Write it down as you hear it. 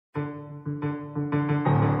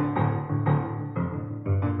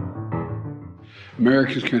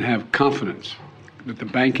Americans can have confidence that the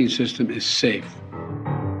banking system is safe.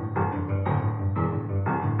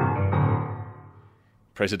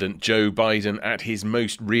 President Joe Biden at his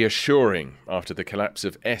most reassuring after the collapse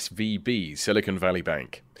of SVB, Silicon Valley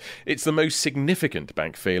Bank. It's the most significant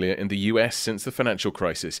bank failure in the US since the financial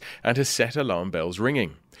crisis and has set alarm bells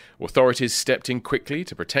ringing. Authorities stepped in quickly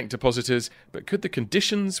to protect depositors, but could the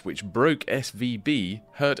conditions which broke SVB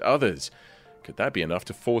hurt others? Could that be enough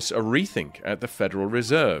to force a rethink at the Federal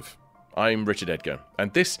Reserve? I'm Richard Edgar,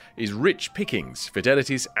 and this is Rich Pickings,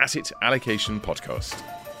 Fidelity's Asset Allocation Podcast.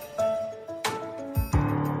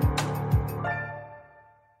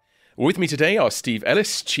 With me today are Steve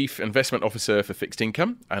Ellis, Chief Investment Officer for Fixed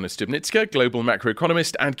Income, Anna Stubnitska, Global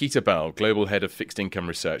Macroeconomist, and Geeta Bal, Global Head of Fixed Income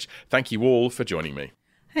Research. Thank you all for joining me.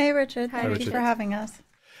 Hey, Richard. Thank you for having us.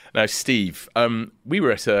 Now, Steve, we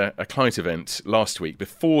were at a client event last week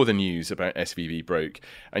before the news about SVB broke,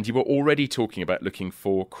 and you were already talking about looking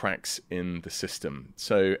for cracks in the system.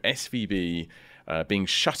 So SVB being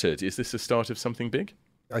shuttered, is this the start of something big?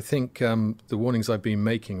 I think the warnings I've been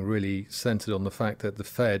making really centered on the fact that the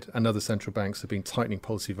Fed and other central banks have been tightening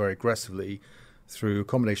policy very aggressively through a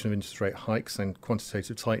combination of interest rate hikes and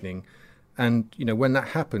quantitative tightening. And, you know, when that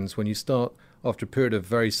happens, when you start after a period of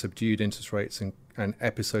very subdued interest rates and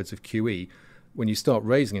episodes of QE, when you start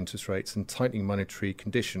raising interest rates and tightening monetary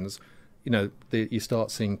conditions, you know, you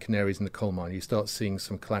start seeing canaries in the coal mine. You start seeing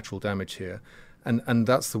some collateral damage here. And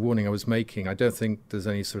that's the warning I was making. I don't think there's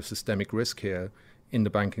any sort of systemic risk here in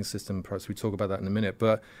the banking system. Perhaps we talk about that in a minute.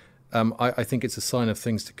 But I think it's a sign of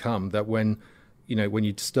things to come that when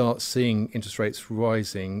you start seeing interest rates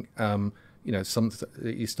rising,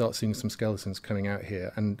 you start seeing some skeletons coming out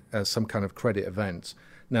here and some kind of credit event.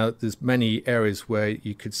 Now, there's many areas where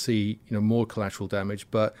you could see, more collateral damage,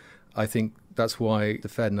 but I think that's why the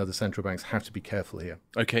Fed and other central banks have to be careful here.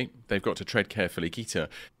 Okay, they've got to tread carefully. Geeta,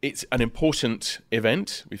 it's an important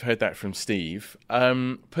event. We've heard that from Steve.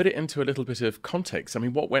 Put it into a little bit of context. I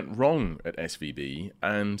mean, what went wrong at SVB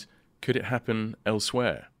and could it happen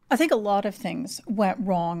elsewhere? I think a lot of things went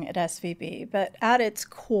wrong at SVB, but at its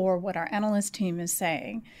core, what our analyst team is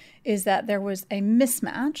saying is that there was a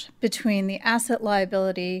mismatch between the asset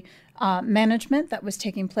liability management that was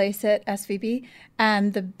taking place at SVB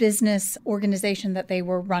and the business organization that they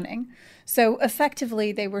were running. So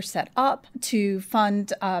effectively, they were set up to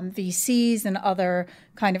fund VCs and other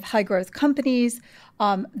kind of high growth companies.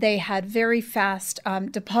 They had very fast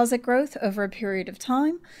deposit growth over a period of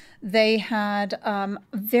time. They had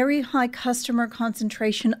very high customer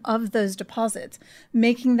concentration of those deposits,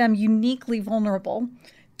 making them uniquely vulnerable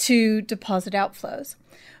to deposit outflows.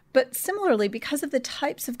 But similarly, because of the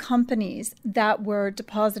types of companies that were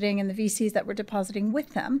depositing and the VCs that were depositing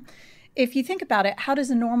with them, if you think about it, how does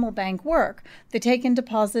a normal bank work? They take in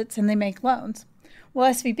deposits and they make loans.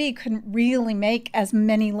 Well, SVB couldn't really make as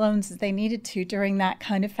many loans as they needed to during that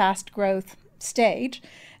kind of fast growth stage.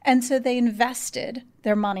 And so they invested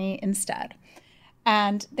their money instead.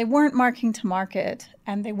 And they weren't marking to market,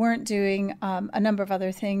 and they weren't doing a number of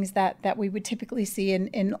other things that we would typically see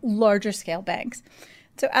in larger scale banks.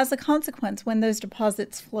 So as a consequence, when those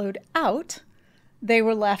deposits flowed out, they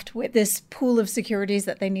were left with this pool of securities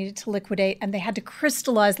that they needed to liquidate, and they had to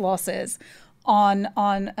crystallize losses on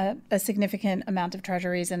a significant amount of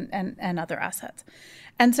treasuries and other assets.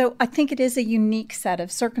 And so I think it is a unique set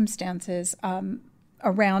of circumstances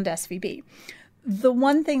around SVB. The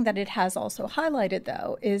one thing that it has also highlighted,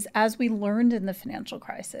 though, is as we learned in the financial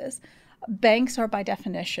crisis, banks are by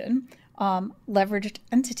definition leveraged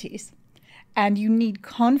entities. And you need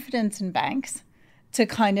confidence in banks to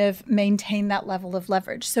kind of maintain that level of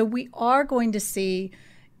leverage. So we are going to see,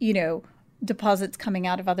 deposits coming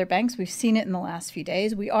out of other banks. We've seen it in the last few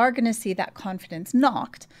days. We are going to see that confidence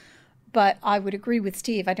knocked. But I would agree with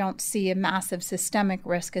Steve. I don't see a massive systemic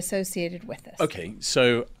risk associated with this. Okay,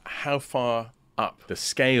 so how far up the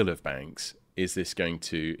scale of banks is this going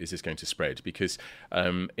to spread? Because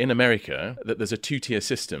in America, there's a two-tier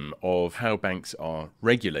system of how banks are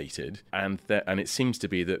regulated, and it seems to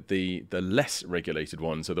be that the less regulated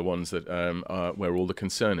ones are the ones that are where all the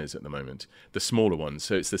concern is at the moment. The smaller ones,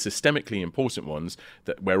 so it's the systemically important ones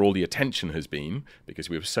that where all the attention has been, because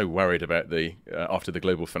we were so worried about after the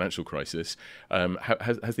global financial crisis.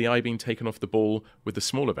 Has the eye been taken off the ball with the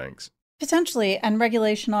smaller banks? Potentially, and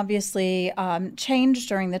regulation obviously changed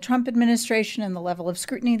during the Trump administration and the level of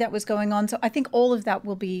scrutiny that was going on. So I think all of that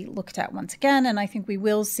will be looked at once again, and I think we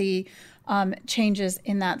will see changes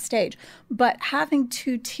in that stage. But having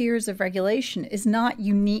two tiers of regulation is not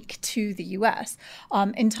unique to the U.S.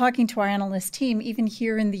 In talking to our analyst team, even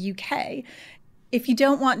here in the UK, if you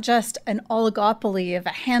don't want just an oligopoly of a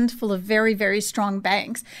handful of very, very strong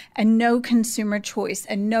banks and no consumer choice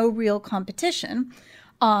and no real competition,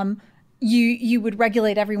 you would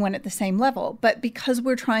regulate everyone at the same level. But because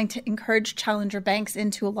we're trying to encourage challenger banks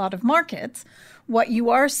into a lot of markets, what you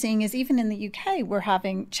are seeing is even in the UK, we're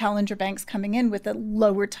having challenger banks coming in with a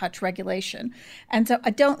lower touch regulation. And so I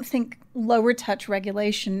don't think lower touch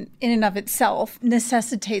regulation in and of itself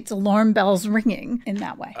necessitates alarm bells ringing in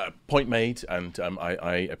that way. Point made, and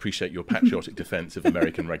I appreciate your patriotic defense of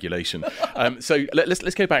American regulation. So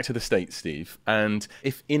let's go back to the States, Steve. And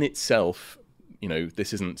if in itself,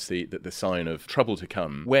 this isn't the sign of trouble to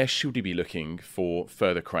come, where should we be looking for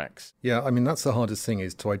further cracks? Yeah, I mean, that's the hardest thing,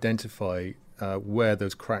 is to identify where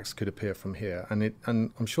those cracks could appear from here. And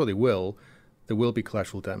I'm sure they will. There will be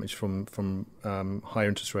collateral damage from higher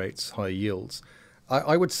interest rates, higher yields.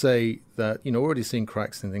 I would say that, already seeing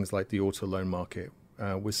cracks in things like the auto loan market.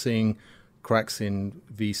 We're seeing cracks in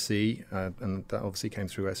VC, and that obviously came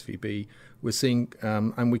through SVB. We're seeing,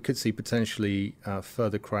 and we could see potentially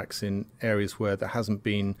further cracks in areas where there hasn't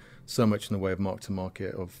been so much in the way of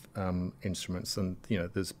mark-to-market of instruments. And,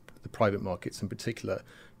 there's the private markets in particular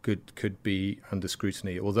could be under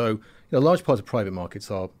scrutiny. Although, a large part of private markets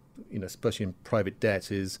are, especially in private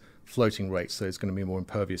debt, is floating rates, so it's going to be more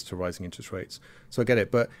impervious to rising interest rates. So I get it.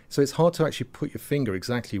 But so it's hard to actually put your finger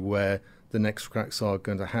exactly where the next cracks are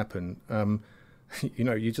going to happen.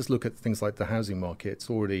 You just look at things like the housing market. It's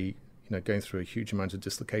already, going through a huge amount of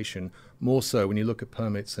dislocation, more so when you look at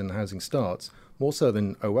permits and housing starts, more so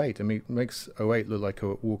than 08. I mean, it makes 08 look like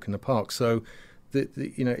a walk in the park. So,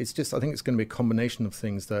 it's just, I think it's going to be a combination of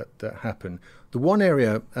things that happen. The one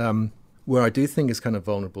area where I do think is kind of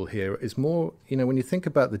vulnerable here is more, when you think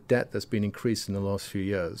about the debt that's been increased in the last few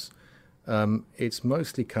years, it's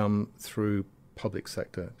mostly come through public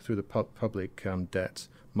sector, through the public debt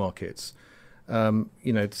markets. So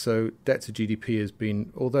debt to GDP has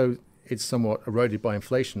been, although it's somewhat eroded by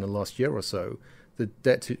inflation in the last year or so, the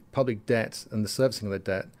public debt and the servicing of the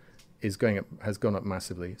debt has gone up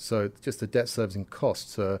massively. So just the debt servicing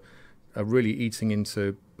costs are really eating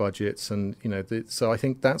into budgets, and so I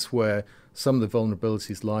think that's where some of the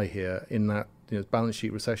vulnerabilities lie here, in that balance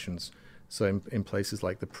sheet recessions. So in places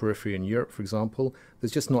like the periphery in Europe, for example,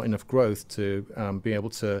 there's just not enough growth to be able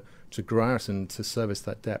to grow out and to service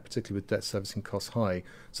that debt, particularly with debt servicing costs high.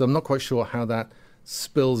 So I'm not quite sure how that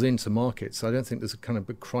spills into markets. I don't think there's a kind of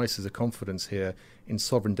big crisis of confidence here in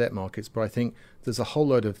sovereign debt markets, but I think there's a whole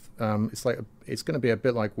load of, it's going to be a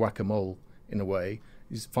bit like whack-a-mole in a way.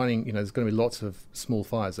 You're finding, there's going to be lots of small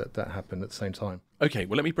fires that happen at the same time. Okay,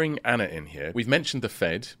 well, let me bring Anna in here. We've mentioned the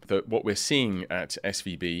Fed, that what we're seeing at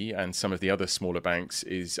SVB and some of the other smaller banks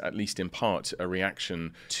is, at least in part, a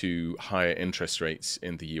reaction to higher interest rates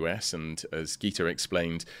in the US. And as Geeta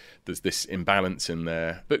explained, there's this imbalance in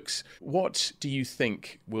their books. What do you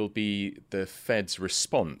think will be the Fed's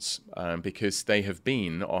response? Because they have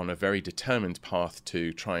been on a very determined path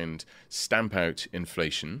to try and stamp out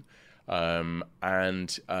inflation.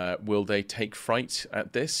 And will they take fright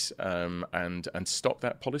at this and stop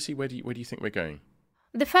that policy? Where do you think we're going?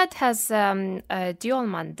 The Fed has a dual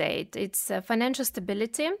mandate. It's financial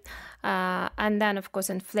stability and then, of course,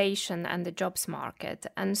 inflation and the jobs market.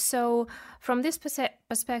 And so from this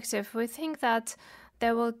perspective, we think that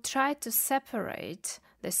they will try to separate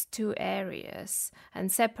these two areas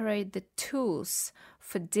and separate the tools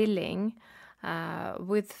for dealing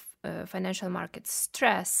with financial market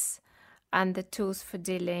stress and the tools for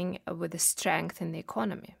dealing with the strength in the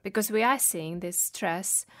economy. Because we are seeing this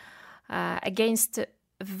stress against a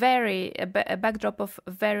backdrop of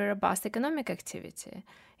very robust economic activity.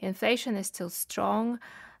 Inflation is still strong,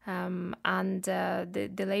 and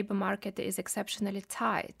the labor market is exceptionally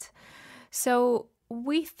tight. So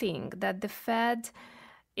we think that the Fed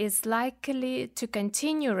is likely to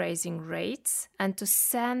continue raising rates and to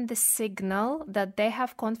send the signal that they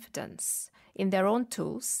have confidence in their own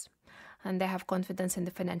tools, and they have confidence in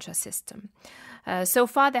the financial system. So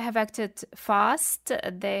far, they have acted fast.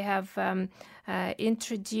 They have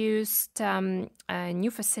introduced a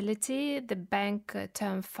new facility, the Bank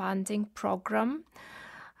Term Funding Program.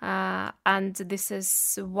 And this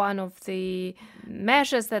is one of the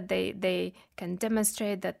measures that they can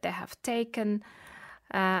demonstrate that they have taken.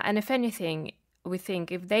 And if anything, we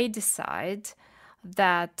think if they decide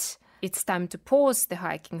that it's time to pause the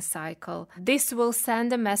hiking cycle, this will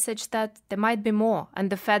send a message that there might be more, and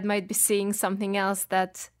the Fed might be seeing something else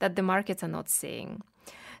that the markets are not seeing.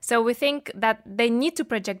 So we think that they need to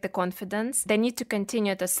project the confidence. They need to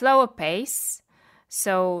continue at a slower pace,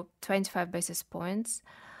 so 25 basis points.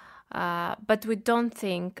 But we don't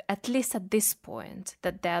think, at least at this point,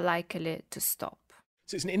 that they're likely to stop.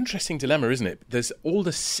 So it's an interesting dilemma, isn't it? There's all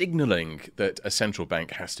the signalling that a central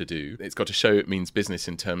bank has to do. It's got to show it means business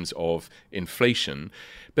in terms of inflation.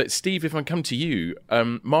 But Steve, if I come to you,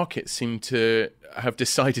 markets seem to have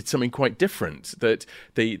decided something quite different, that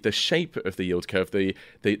the shape of the yield curve, the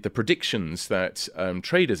predictions that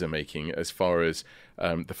traders are making as far as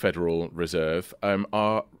the Federal Reserve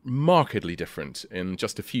are markedly different in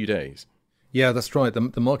just a few days. Yeah, that's right.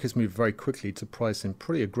 The markets moved very quickly to price in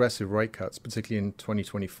pretty aggressive rate cuts, particularly in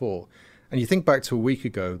 2024. And you think back to a week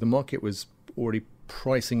ago, the market was already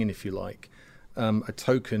pricing in, if you like, a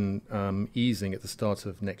token easing at the start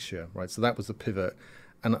of next year, right? So that was the pivot.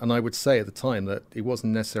 And I would say at the time that it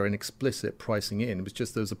wasn't necessarily an explicit pricing in. It was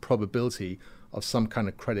just there was a probability of some kind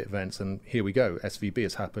of credit events. And here we go, SVB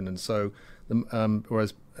has happened. And so,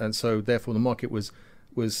 therefore, the market was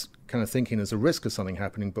kind of thinking there's a risk of something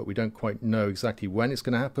happening, but we don't quite know exactly when it's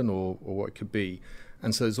going to happen or what it could be.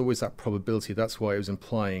 And so there's always that probability. That's why it was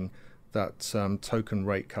implying that token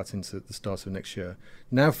rate cut into the start of next year.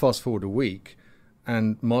 Now, fast forward a week,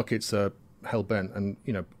 and markets are hell-bent and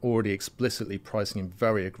already explicitly pricing in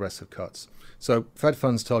very aggressive cuts. So Fed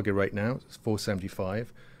funds target rate now is 4.75.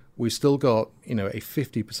 We've still got a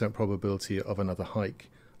 50% probability of another hike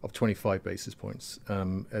of 25 basis points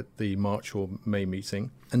at the March or May meeting.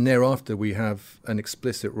 And thereafter, we have an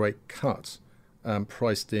explicit rate cut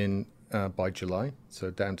priced in by July, so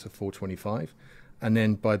down to 4.25. And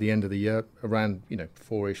then by the end of the year, around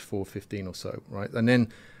 4-ish, 4.15 or so, right? And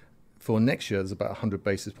then for next year, there's about 100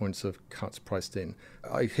 basis points of cuts priced in.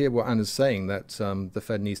 I hear what Anna's saying, that the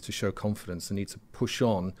Fed needs to show confidence and needs to push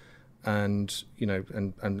on and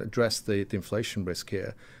address the inflation risk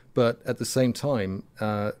here. But at the same time,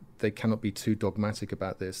 they cannot be too dogmatic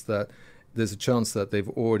about this, that there's a chance that they've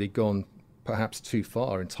already gone perhaps too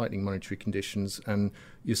far in tightening monetary conditions, and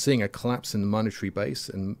you're seeing a collapse in the monetary base,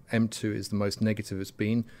 and M2 is the most negative it's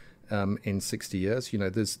been in 60 years.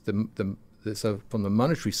 So from the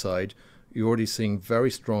monetary side, you're already seeing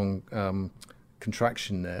very strong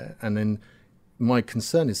contraction there. And then my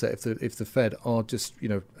concern is that if the Fed are just,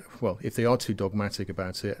 if they are too dogmatic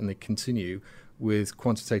about it and they continue with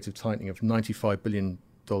quantitative tightening of $95 billion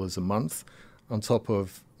a month on top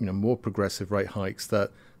of more progressive rate hikes, that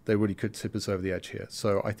they really could tip us over the edge here.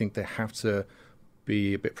 So I think they have to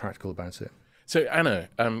be a bit practical about it. So Anna,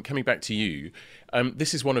 coming back to you,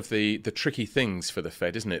 this is one of the tricky things for the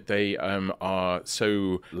Fed, isn't it? They are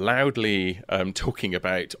so loudly talking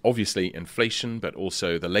about, obviously, inflation, but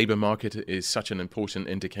also the labour market is such an important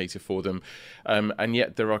indicator for them. And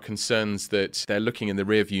yet there are concerns that they're looking in the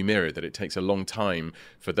rearview mirror, that it takes a long time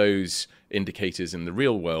for those indicators in the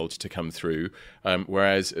real world to come through.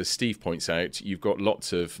 Whereas, as Steve points out, you've got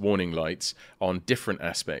lots of warning lights on different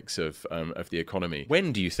aspects of the economy.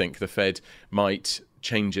 When do you think the Fed might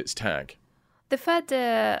change its tag? The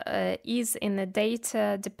Fed is in a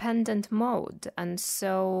data-dependent mode, and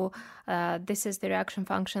so this is the reaction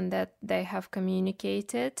function that they have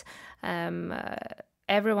communicated.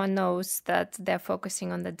 Everyone knows that they're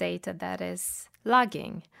focusing on the data that is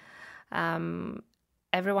lagging.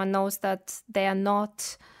 Everyone knows that they are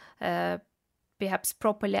not perhaps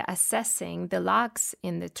properly assessing the lags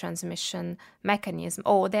in the transmission mechanism,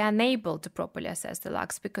 or they are unable to properly assess the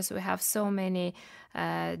lags because we have so many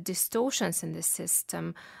distortions in the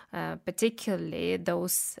system, particularly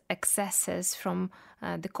those excesses from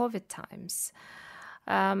the COVID times.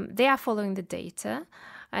 They are following the data,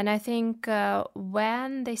 and I think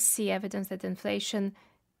when they see evidence that inflation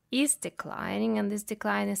is declining and this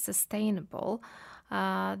decline is sustainable,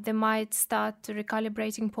 they might start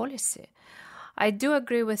recalibrating policy. I do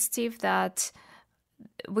agree with Steve that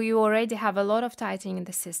we already have a lot of tightening in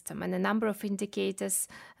the system, and a number of indicators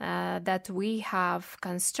that we have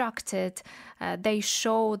constructed, they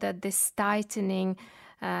show that this tightening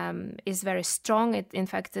is very strong. In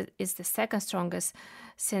fact, it is the second strongest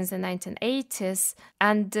since the 1980s,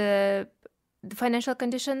 and the financial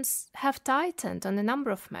conditions have tightened on a number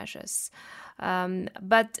of measures.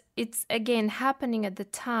 But it's, again, happening at the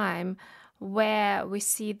time where we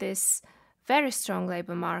see this very strong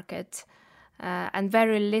labor market and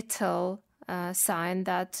very little sign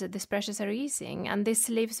that these pressures are easing. And this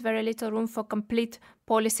leaves very little room for complete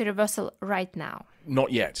policy reversal right now.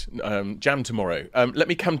 Not yet. Jam tomorrow. Let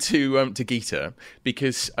me come to Geeta,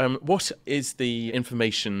 because what is the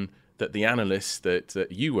information that the analysts that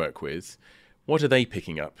you work with, what are they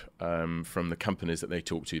picking up from the companies that they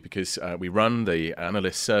talk to? Because we run the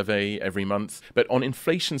analyst survey every month. But on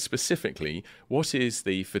inflation specifically, what is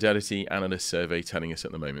the Fidelity Analyst Survey telling us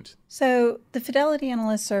at the moment? So the Fidelity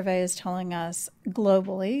Analyst Survey is telling us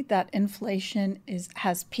globally that inflation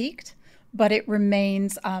has peaked, but it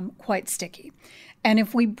remains quite sticky. And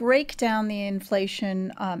if we break down the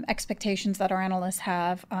inflation expectations that our analysts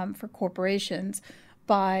have for corporations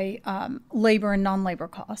by labor and non-labor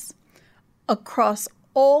costs, across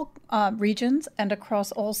all regions and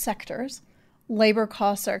across all sectors, labor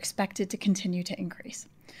costs are expected to continue to increase.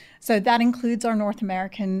 So that includes our North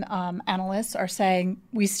American analysts are saying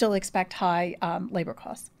we still expect high labor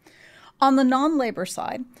costs. On the non-labor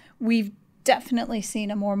side, we've definitely seen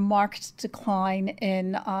a more marked decline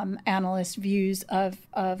in analyst views of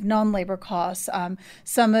non-labor costs.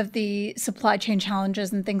 Some of the supply chain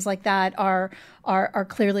challenges and things like that are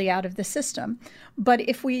clearly out of the system. But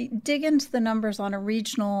if we dig into the numbers on a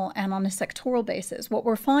regional and on a sectoral basis, what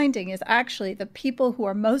we're finding is actually the people who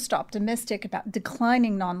are most optimistic about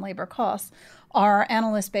declining non-labor costs are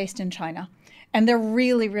analysts based in China. And they're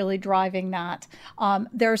really, really driving that.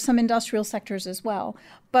 There are some industrial sectors as well.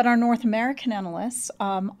 But our North American analysts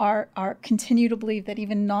are continue to believe that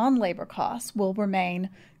even non-labor costs will remain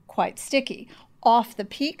quite sticky. Off the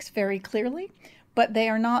peaks very clearly, but they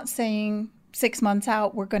are not saying 6 months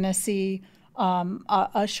out we're going to see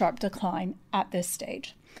a sharp decline at this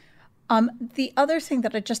stage. The other thing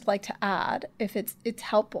that I'd just like to add, if it's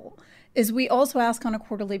helpful, is we also ask on a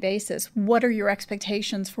quarterly basis, what are your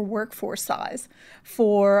expectations for workforce size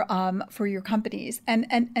for your companies?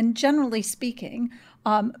 And generally speaking,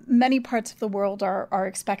 many parts of the world are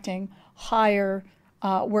expecting higher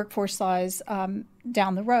workforce size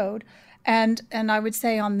down the road. And I would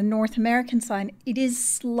say on the North American side, it is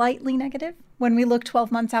slightly negative when we look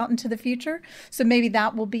 12 months out into the future. So maybe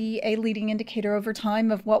that will be a leading indicator over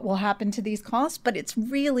time of what will happen to these costs, but it's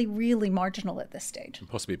really, really marginal at this stage.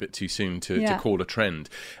 Possibly a bit too soon to call a trend.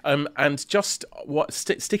 And just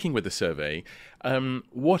sticking with the survey,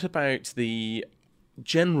 what about the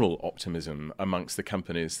general optimism amongst the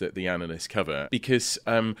companies that the analysts cover? Because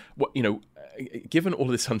given all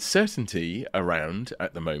this uncertainty around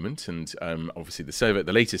at the moment, and obviously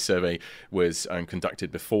the latest survey was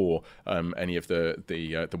conducted before any of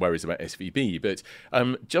the worries about SVB, but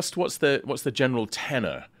just what's the general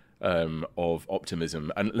tenor of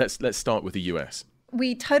optimism? And let's start with the US.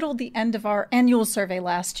 We titled the end of our annual survey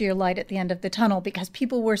last year Light at the End of the Tunnel because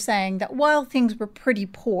people were saying that while things were pretty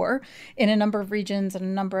poor in a number of regions and a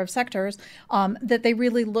number of sectors, that they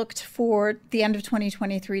really looked for the end of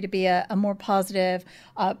 2023 to be a more positive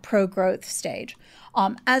pro-growth stage.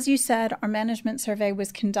 As you said, our management survey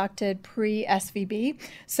was conducted pre-SVB,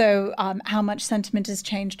 so how much sentiment has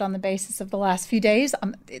changed on the basis of the last few days,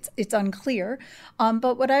 it's unclear.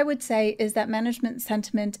 But what I would say is that management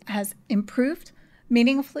sentiment has improved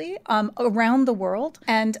meaningfully around the world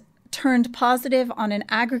and turned positive on an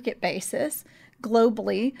aggregate basis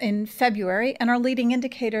globally in February, and our leading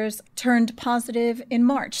indicators turned positive in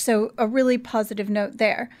March. So a really positive note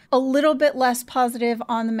there. A little bit less positive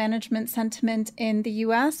on the management sentiment in the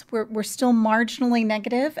US. We're still marginally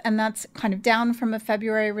negative, and that's kind of down from a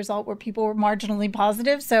February result where people were marginally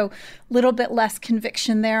positive. So a little bit less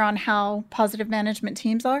conviction there on how positive management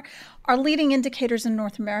teams are. Our leading indicators in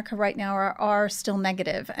North America right now are still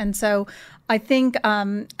negative. And so I think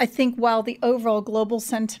while the overall global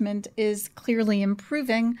sentiment is clearly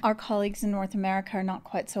improving, our colleagues in North America are not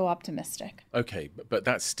quite so optimistic. Okay, but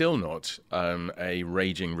that's still not a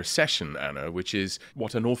raging recession, Anna, which is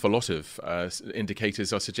what an awful lot of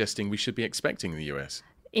indicators are suggesting we should be expecting in the US.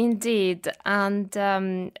 Indeed, and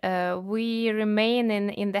we remain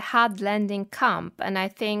in the hard landing camp, and I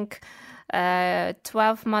think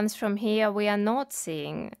 12 months from here, we are not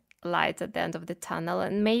seeing light at the end of the tunnel.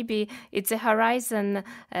 And maybe it's a horizon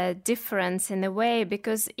difference in a way,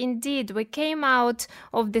 because indeed we came out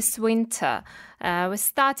of this winter. We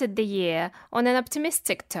started the year on an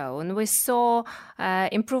optimistic tone. We saw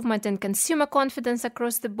improvement in consumer confidence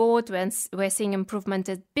across the board. We're seeing improvement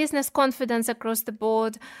in business confidence across the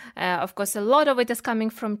board. Of course, a lot of it is coming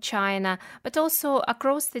from China, but also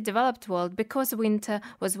across the developed world, because winter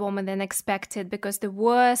was warmer than expected, because the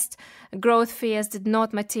worst growth fears did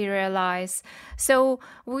not materialize. So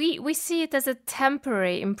we see it as a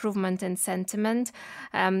temporary improvement in sentiment.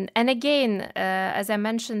 And again, as I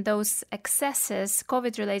mentioned, those excesses,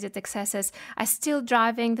 COVID-related excesses, are still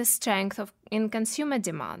driving the strength in consumer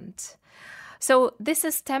demand. So this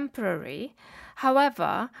is temporary.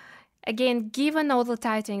 However, Again, given all the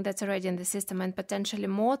tightening that's already in the system and potentially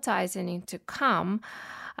more tightening to come,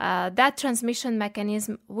 that transmission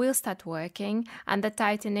mechanism will start working and the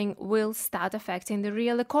tightening will start affecting the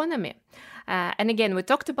real economy. And again, we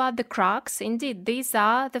talked about the cracks. Indeed, these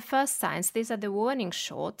are the first signs. These are the warning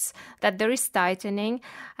shots that there is tightening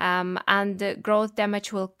and growth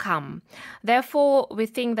damage will come. Therefore, we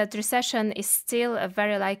think that recession is still a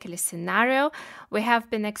very likely scenario. We have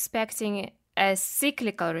been expecting a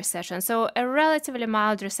cyclical recession, so a relatively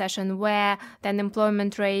mild recession where the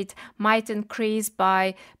unemployment rate might increase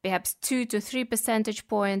by perhaps 2 to 3 percentage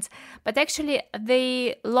points. But actually,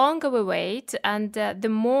 the longer we wait and the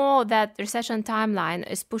more that recession timeline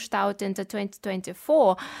is pushed out into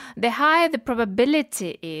 2024, the higher the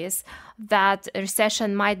probability is that a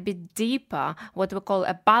recession might be deeper, what we call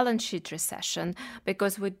a balance sheet recession,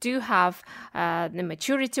 because we do have the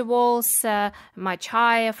maturity walls much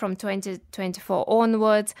higher from 2024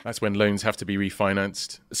 onwards. That's when loans have to be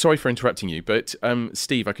refinanced. Sorry for interrupting you, but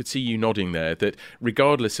Steve, I could see you nodding there that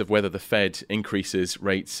regardless of whether the Fed increases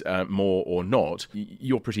rates more or not,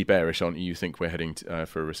 you're pretty bearish, aren't you? You think we're heading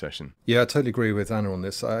for a recession? Yeah, I totally agree with Anna on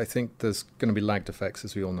this. I think there's going to be lagged effects,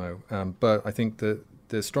 as we all know. But I think that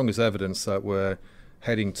the strongest evidence that we're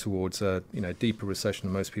heading towards a deeper recession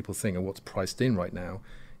than most people think, and what's priced in right now,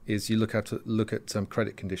 is you look at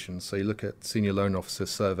credit conditions. So you look at senior loan officer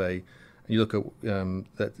survey, and you look at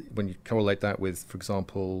that when you correlate that with, for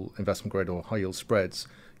example, investment grade or high yield spreads.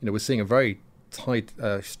 We're seeing a very tight,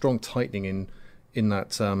 strong tightening in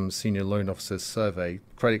that senior loan officer survey.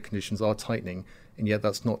 Credit conditions are tightening, and yet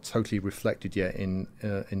that's not totally reflected yet in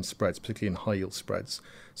spreads, particularly in high yield spreads.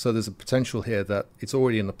 So there's a potential here that it's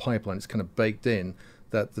already in the pipeline, it's kind of baked in,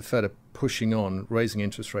 that the Fed are pushing on, raising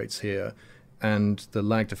interest rates here, and the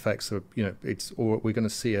lagged effects are, we're going to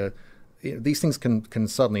see these things can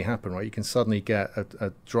suddenly happen, right? You can suddenly get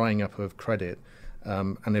a drying up of credit,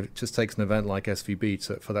 and it just takes an event like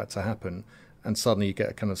SVB for that to happen, and suddenly you get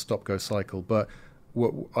a kind of stop-go cycle. But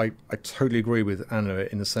I totally agree with Anna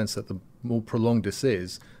in the sense that the more prolonged this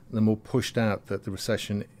is, the more pushed out that the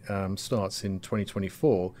recession starts in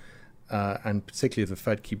 2024, and particularly if the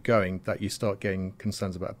Fed keep going, that you start getting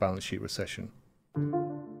concerns about a balance sheet recession.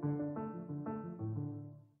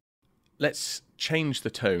 Let's change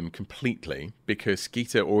the tone completely because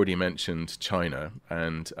Geeta already mentioned China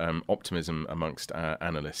and optimism amongst our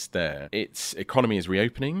analysts there. Its economy is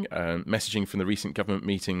reopening. Messaging from the recent government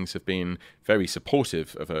meetings have been very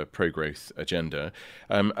supportive of a pro-growth agenda.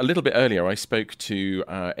 A little bit earlier, I spoke to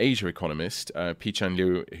Asia economist Pichan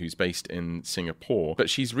Liu, who's based in Singapore,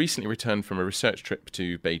 but she's recently returned from a research trip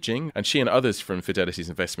to Beijing, and she and others from Fidelity's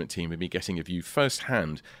investment team will be getting a view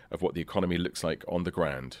firsthand of what the economy looks like on the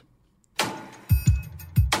ground.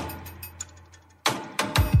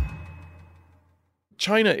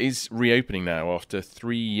 China is reopening now after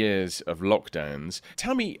 3 years of lockdowns.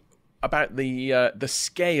 Tell me about the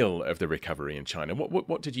scale of the recovery in China.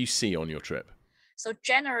 What did you see on your trip? So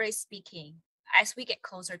generally speaking, as we get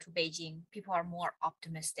closer to Beijing, people are more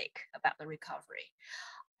optimistic about the recovery.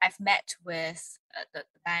 I've met with the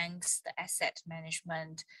banks, the asset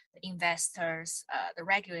management, the investors, the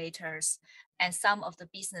regulators, and some of the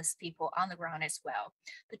business people on the ground as well.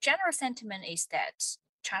 The general sentiment is that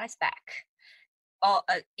China's back.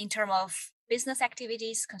 In terms of business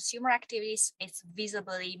activities, consumer activities, it's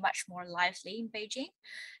visibly much more lively in Beijing,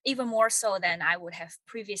 even more so than I would have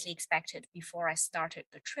previously expected before I started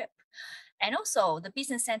the trip. And also, the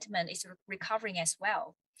business sentiment is recovering as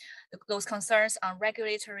well. Those concerns on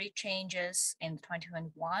regulatory changes in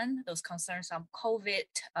 2021, those concerns on COVID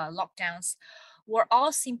lockdowns, were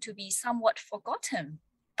all seem to be somewhat forgotten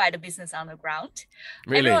by the business on the ground.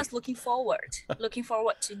 Really? Everyone's looking forward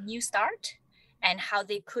to new start, and how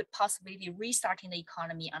they could possibly be restarting the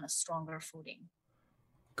economy on a stronger footing.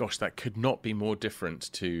 Gosh, that could not be more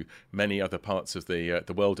different to many other parts of the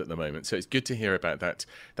world at the moment. So it's good to hear about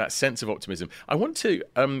that sense of optimism. I want to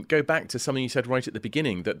go back to something you said right at the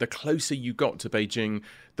beginning, that the closer you got to Beijing,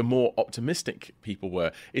 the more optimistic people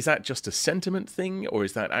were. Is that just a sentiment thing, or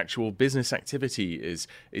is that actual business activity is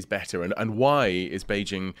better? And why is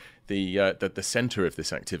Beijing the center of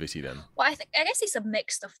this activity then? Well, I guess it's a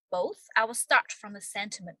mix of both. I will start from the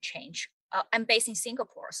sentiment change. I'm based in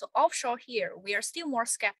Singapore, so offshore here, we are still more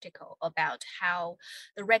skeptical about how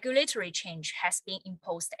the regulatory change has been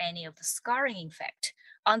imposed any of the scarring effect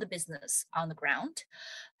on the business on the ground.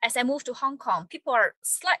 as I move to Hong Kong, people are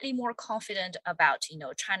slightly more confident about,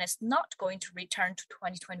 China's not going to return to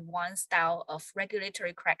 2021 style of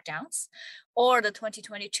regulatory crackdowns or the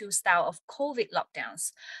 2022 style of COVID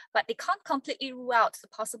lockdowns, but they can't completely rule out the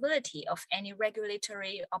possibility of any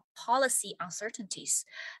regulatory or policy uncertainties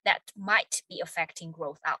that might be affecting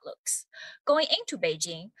growth outlooks. Going into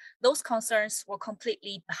Beijing, those concerns were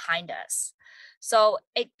completely behind us. So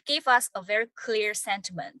it gave us a very clear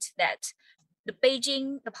sentiment that the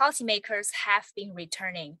policymakers have been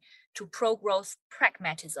returning to pro-growth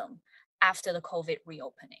pragmatism after the COVID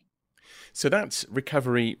reopening. So that's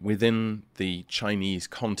recovery within the Chinese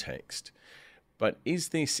context. But is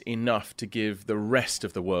this enough to give the rest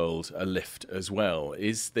of the world a lift as well?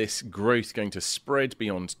 Is this growth going to spread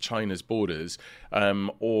beyond China's borders,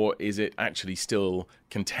 or is it actually still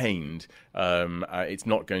contained? It's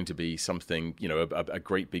not going to be something, a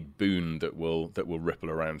great big boon that will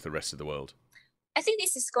ripple around the rest of the world. I think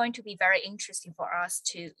this is going to be very interesting for us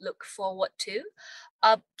to look forward to,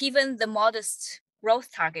 given the modest growth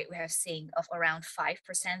target we have seen of around 5%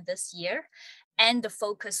 this year, and the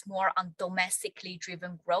focus more on domestically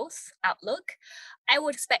driven growth outlook. I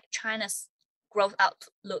would expect China's growth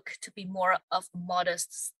outlook to be more of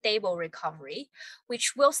modest, stable recovery,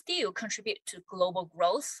 which will still contribute to global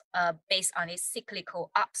growth based on its cyclical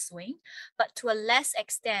upswing, but to a less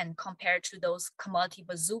extent compared to those commodity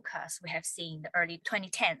bazookas we have seen in the early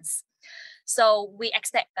 2010s. So we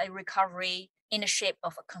expect a recovery in the shape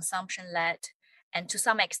of a consumption-led and to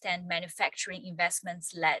some extent manufacturing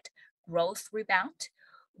investments-led growth rebound,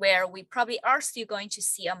 where we probably are still going to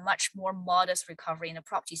see a much more modest recovery in the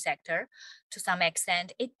property sector. To some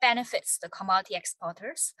extent, it benefits the commodity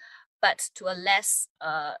exporters, but to a less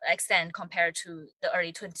extent compared to the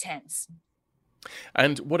early 2010s.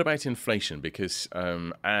 And what about inflation? Because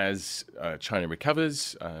as China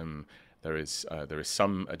recovers, there is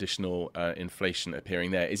some additional inflation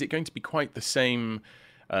appearing there. Is it going to be quite the same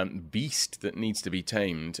beast that needs to be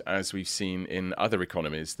tamed as we've seen in other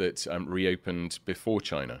economies that reopened before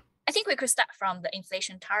China? I think we could start from the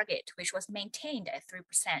inflation target, which was maintained at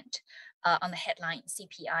 3% on the headline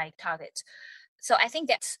CPI target. So I think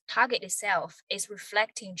that target itself is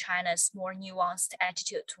reflecting China's more nuanced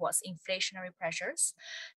attitude towards inflationary pressures.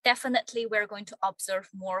 Definitely, we're going to observe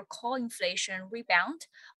more core inflation rebound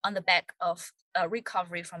on the back of a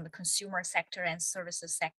recovery from the consumer sector and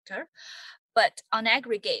services sector. But on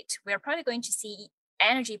aggregate, we're probably going to see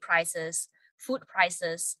energy prices, food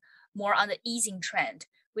prices, more on the easing trend,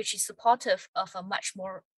 which is supportive of a much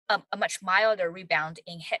milder rebound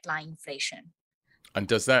in headline inflation. And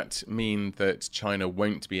does that mean that China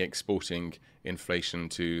won't be exporting inflation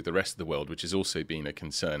to the rest of the world, which has also been a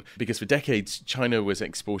concern? Because for decades, China was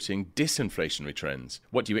exporting disinflationary trends.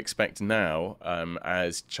 What do you expect now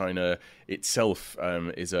as China itself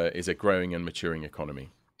is a growing and maturing economy?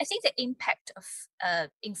 I think the impact of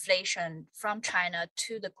inflation from China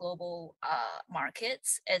to the global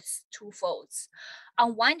markets is twofold.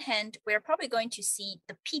 On one hand, we're probably going to see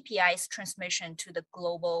the PPI's transmission to the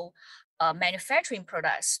global manufacturing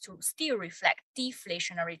products to still reflect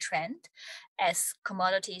deflationary trend as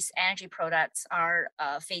commodities, energy products are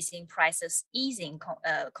facing prices easing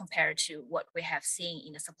compared to what we have seen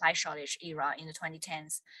in the supply shortage era in the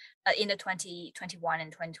 2010s, in the 2021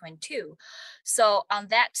 and 2022. So on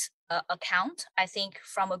that account, I think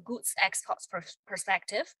from a goods exports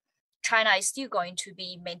perspective, China is still going to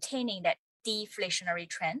be maintaining that deflationary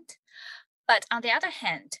trend. But on the other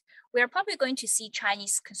hand, we are probably going to see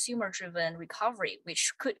Chinese consumer-driven recovery,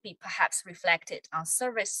 which could be perhaps reflected on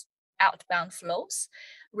service outbound flows,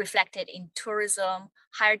 reflected in tourism,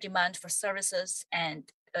 higher demand for services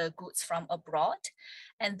and goods from abroad.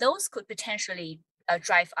 And those could potentially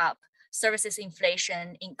drive up services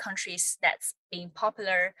inflation in countries that's being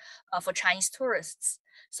popular for Chinese tourists.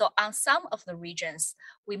 So on some of the regions,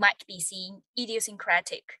 we might be seeing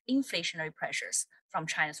idiosyncratic inflationary pressures from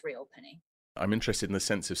China's reopening. I'm interested in the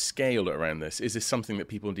sense of scale around this. Is this something that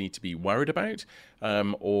people need to be worried about,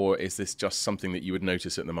 or is this just something that you would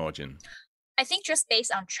notice at the margin? I think just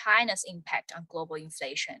based on China's impact on global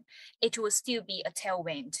inflation, it will still be a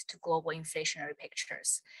tailwind to global inflationary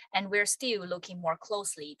pictures. And we're still looking more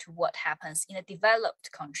closely to what happens in the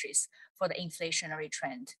developed countries for the inflationary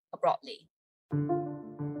trend broadly.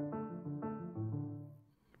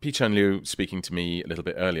 Pichan Liu speaking to me a little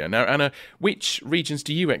bit earlier. Now, Anna, which regions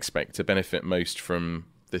do you expect to benefit most from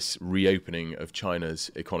this reopening of China's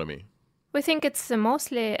economy? We think it's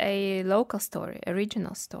mostly a local story, a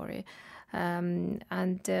regional story. And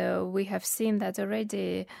we have seen that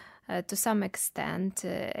already to some extent,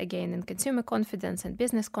 again, in consumer confidence and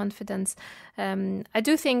business confidence. I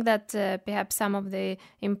do think that perhaps some of the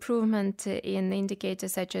improvement in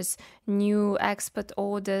indicators such as new export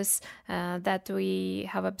orders that we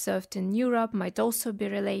have observed in Europe might also be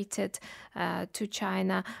related to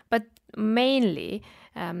China. But mainly,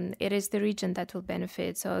 it is the region that will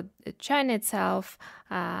benefit. So China itself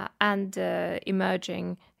and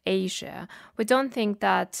emerging Asia. We don't think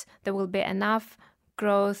that there will be enough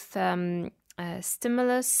growth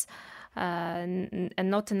stimulus and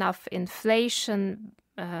not enough inflation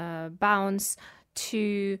bounce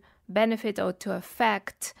to benefit or to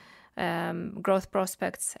affect growth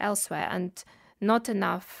prospects elsewhere, and not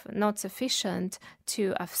sufficient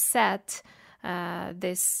to offset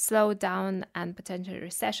this slowdown and potential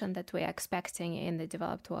recession that we're expecting in the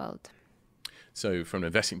developed world. So from an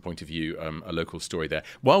investing point of view, a local story there.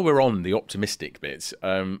 While we're on the optimistic bits,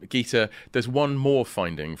 Geeta, there's one more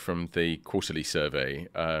finding from the quarterly survey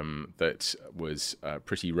that was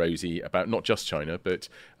pretty rosy about not just China, but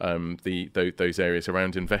those areas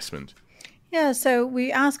around investment. Yeah, so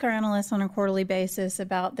we ask our analysts on a quarterly basis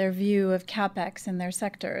about their view of CapEx in their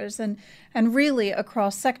sectors. And really,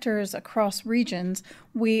 across sectors, across regions,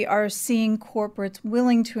 we are seeing corporates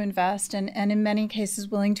willing to invest and in many cases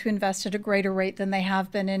willing to invest at a greater rate than they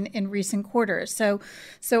have been in recent quarters. So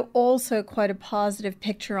also quite a positive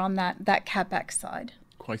picture on that CapEx side.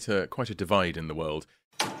 Quite a divide in the world.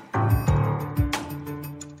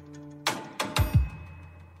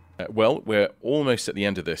 Well, we're almost at the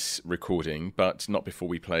end of this recording, but not before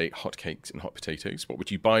we play hot cakes and hot potatoes. What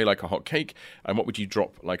would you buy like a hot cake, and what would you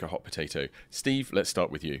drop like a hot potato? Steve, let's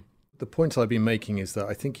start with you. The point I've been making is that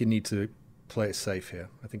I think you need to play it safe here.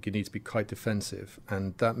 I think you need to be quite defensive,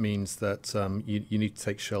 and that means that you need to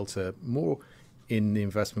take shelter more in the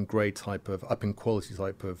investment grade type of up in quality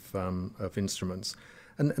type of instruments.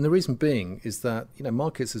 And the reason being is that,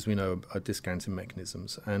 markets, as we know, are discounting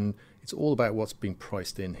mechanisms, and it's all about what's being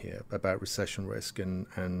priced in here, about recession risk.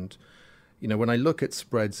 And when I look at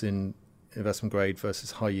spreads in investment grade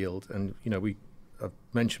versus high yield, and, I've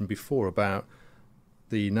mentioned before about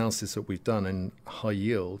the analysis that we've done in high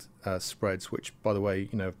yield spreads, which, by the way,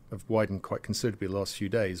 have widened quite considerably the last few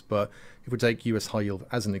days. But if we take US high yield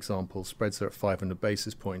as an example, spreads are at 500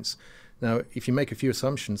 basis points. Now, if you make a few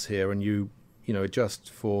assumptions here and you adjust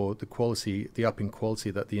for the quality, the up in quality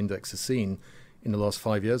that the index has seen in the last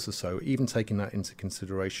 5 years or so, even taking that into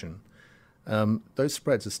consideration, those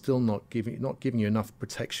spreads are still not giving you enough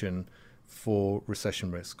protection for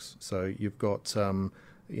recession risks. So you've got, when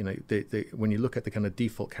you look at the kind of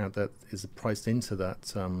default count that is priced into that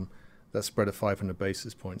spread of 500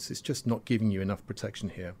 basis points, it's just not giving you enough protection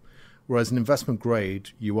here. Whereas in investment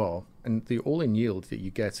grade, you are, and the all-in yield that you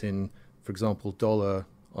get in, for example, dollar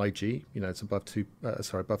IG, it's above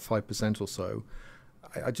 5% or so.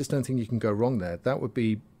 I just don't think you can go wrong there. That would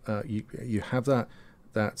be you have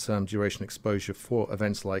that duration exposure for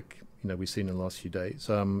events like we've seen in the last few days.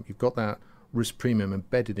 You've got that risk premium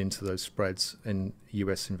embedded into those spreads in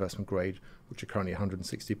US investment grade, which are currently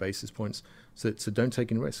 160 basis points. So don't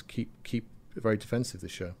take any risk. Keep very defensive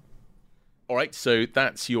this year. All right, so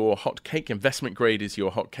that's your hot cake. Investment grade is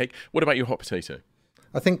your hot cake. What about your hot potato?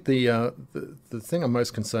 I think the thing I'm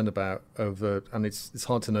most concerned about and it's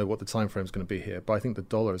hard to know what the time frame is going to be here, but I think the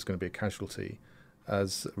dollar is going to be a casualty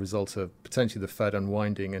as a result of potentially the Fed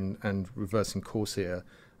unwinding and reversing course here,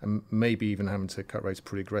 and maybe even having to cut rates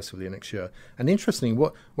pretty aggressively next year. And interestingly,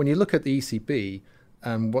 when you look at the ECB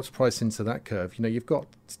and what's priced into that curve, you've got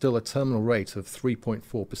still a terminal rate of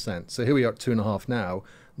 3.4%. So here we are at 2.5 now.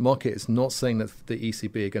 The market is not saying that the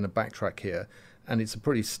ECB are going to backtrack here. And it's a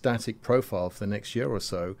pretty static profile for the next year or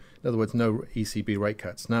so. In other words, no ECB rate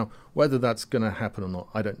cuts. Now, whether that's going to happen or not,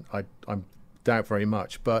 I doubt very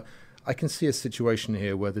much. But I can see a situation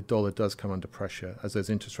here where the dollar does come under pressure as those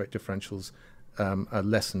interest rate differentials are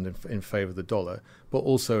lessened in favor of the dollar. But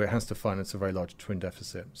also, it has to finance a very large twin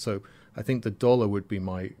deficit. So I think the dollar would be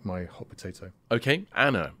my hot potato. Okay,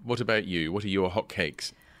 Anna, what about you? What are your hot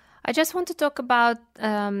cakes? I just want to talk about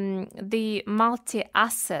the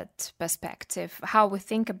multi-asset perspective, how we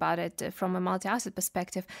think about it from a multi-asset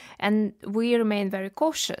perspective. And we remain very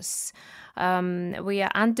cautious. We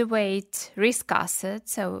are underweight risk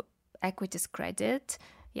assets, so equities, credit.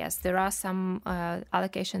 Yes, there are some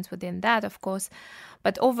allocations within that, of course.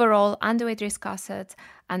 But overall, underweight risk assets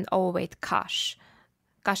and overweight cash.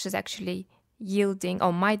 Cash is actually yielding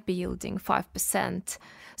or might be yielding 5%.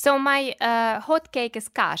 So my hot cake is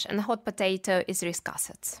cash and hot potato is risk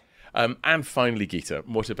assets. And finally, Geeta,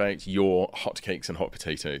 what about your hot cakes and hot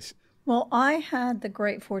potatoes? Well, I had the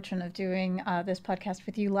great fortune of doing this podcast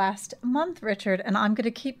with you last month, Richard, and I'm going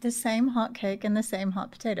to keep the same hot cake and the same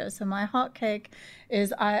hot potato. So my hot cake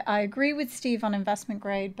is I agree with Steve on investment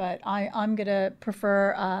grade, but I'm going to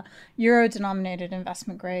prefer euro-denominated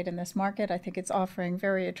investment grade in this market. I think it's offering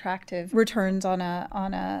very attractive returns on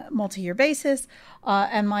a multi-year basis.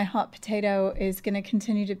 And my hot potato is going to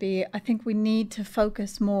continue to be, I think we need to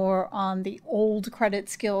focus more on the old credit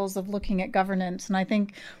skills of looking at governance. And I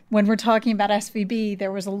think when we're talking about SVB,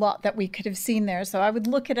 there was a lot that we could have seen there. So I would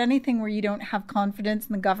look at anything where you don't have confidence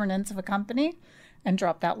in the governance of a company and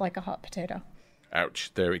drop that like a hot potato.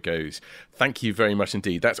 Ouch, there it goes. Thank you very much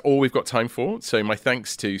indeed. That's all we've got time for. So my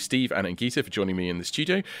thanks to Steve, Anna and Geeta for joining me in the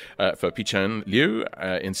studio, for Pichan Liu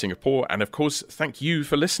in Singapore. And of course, thank you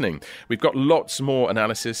for listening. We've got lots more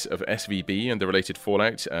analysis of SVB and the related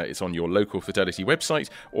fallout. It's on your local Fidelity website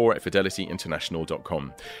or at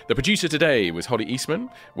fidelityinternational.com. The producer today was Holly Eastman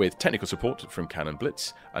with technical support from Cannon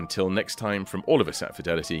Blitz. Until next time, from all of us at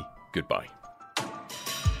Fidelity, goodbye.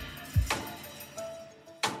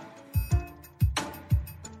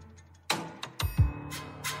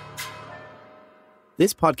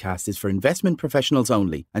 This podcast is for investment professionals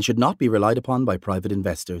only and should not be relied upon by private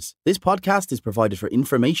investors. This podcast is provided for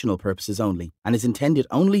informational purposes only and is intended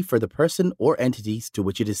only for the person or entities to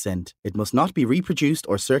which it is sent. It must not be reproduced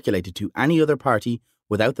or circulated to any other party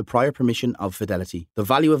without the prior permission of Fidelity. The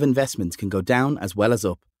value of investments can go down as well as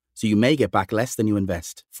up, so you may get back less than you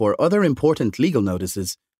invest. For other important legal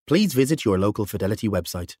notices, please visit your local Fidelity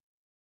website.